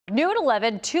New at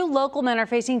 11, two local men are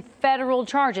facing federal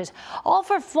charges, all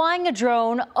for flying a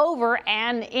drone over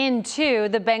and into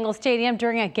the Bengals stadium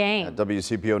during a game.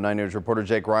 WCPO 9 News reporter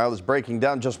Jake Ryle is breaking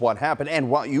down just what happened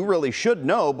and what you really should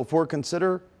know before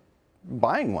consider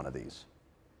buying one of these.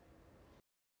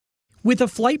 With a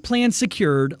flight plan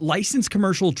secured, licensed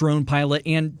commercial drone pilot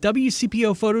and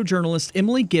WCPO photojournalist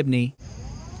Emily Gibney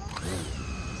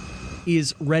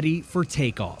is ready for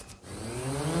takeoff.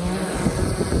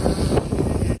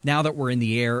 Now that we're in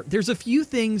the air, there's a few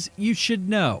things you should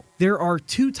know. There are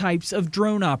two types of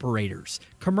drone operators: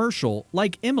 commercial,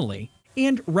 like Emily,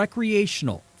 and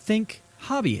recreational, think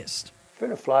hobbyist. If you're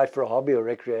going to fly it for a hobby or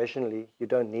recreationally, you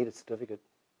don't need a certificate.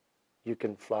 You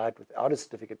can fly it without a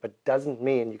certificate, but it doesn't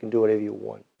mean you can do whatever you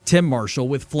want. Tim Marshall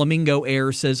with Flamingo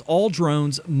Air says all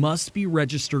drones must be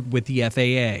registered with the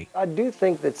FAA. I do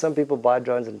think that some people buy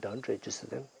drones and don't register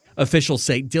them. Officials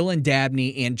say Dailon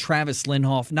Dabney and Travis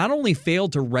Lenhoff not only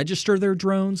failed to register their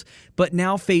drones, but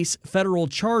now face federal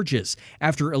charges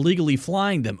after illegally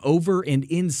flying them over and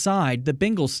inside the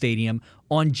Bengals stadium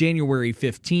on January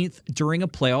 15th during a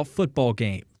playoff football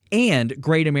game, and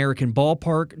Great American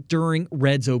Ballpark during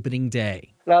Reds opening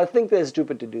day. Now, I think they're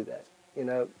stupid to do that.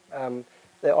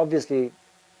 They obviously,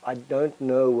 I don't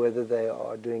know whether they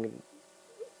are doing it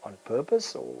on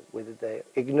purpose or whether they're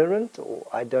ignorant, or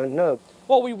I don't know.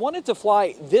 Well, we wanted to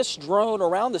fly this drone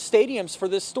around the stadiums for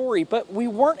this story, but we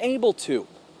weren't able to.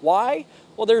 Why?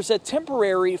 Well, there's a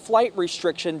temporary flight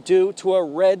restriction due to a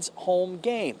Reds home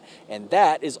game, and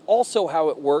that is also how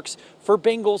it works for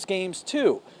Bengals games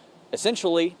too.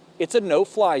 Essentially, it's a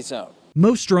no-fly zone.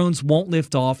 Most drones won't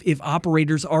lift off if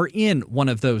operators are in one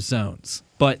of those zones.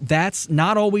 But that's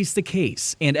not always the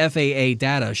case, and FAA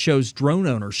data shows drone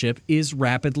ownership is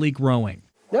rapidly growing.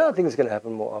 No, I think it's going to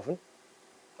happen more often.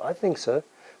 I think so.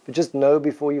 But just know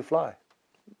before you fly.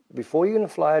 Before you're going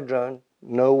to fly a drone,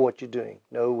 know what you're doing.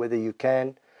 Know whether you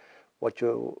can, what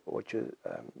your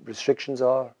restrictions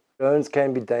are. Drones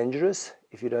can be dangerous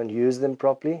if you don't use them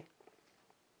properly.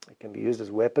 They can be used as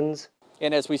weapons.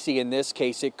 And as we see in this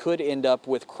case, it could end up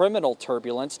with criminal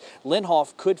turbulence.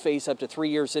 Lenhoff could face up to 3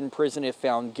 years in prison if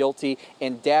found guilty,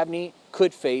 and Dabney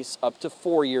could face up to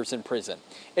 4 years in prison.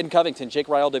 In Covington, Jake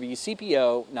Ryle,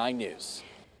 WCPO 9 News.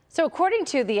 So according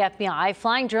to the FBI,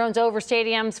 flying drones over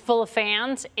stadiums full of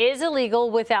fans is illegal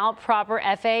without proper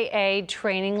FAA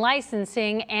training,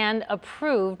 licensing, and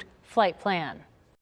approved flight plan.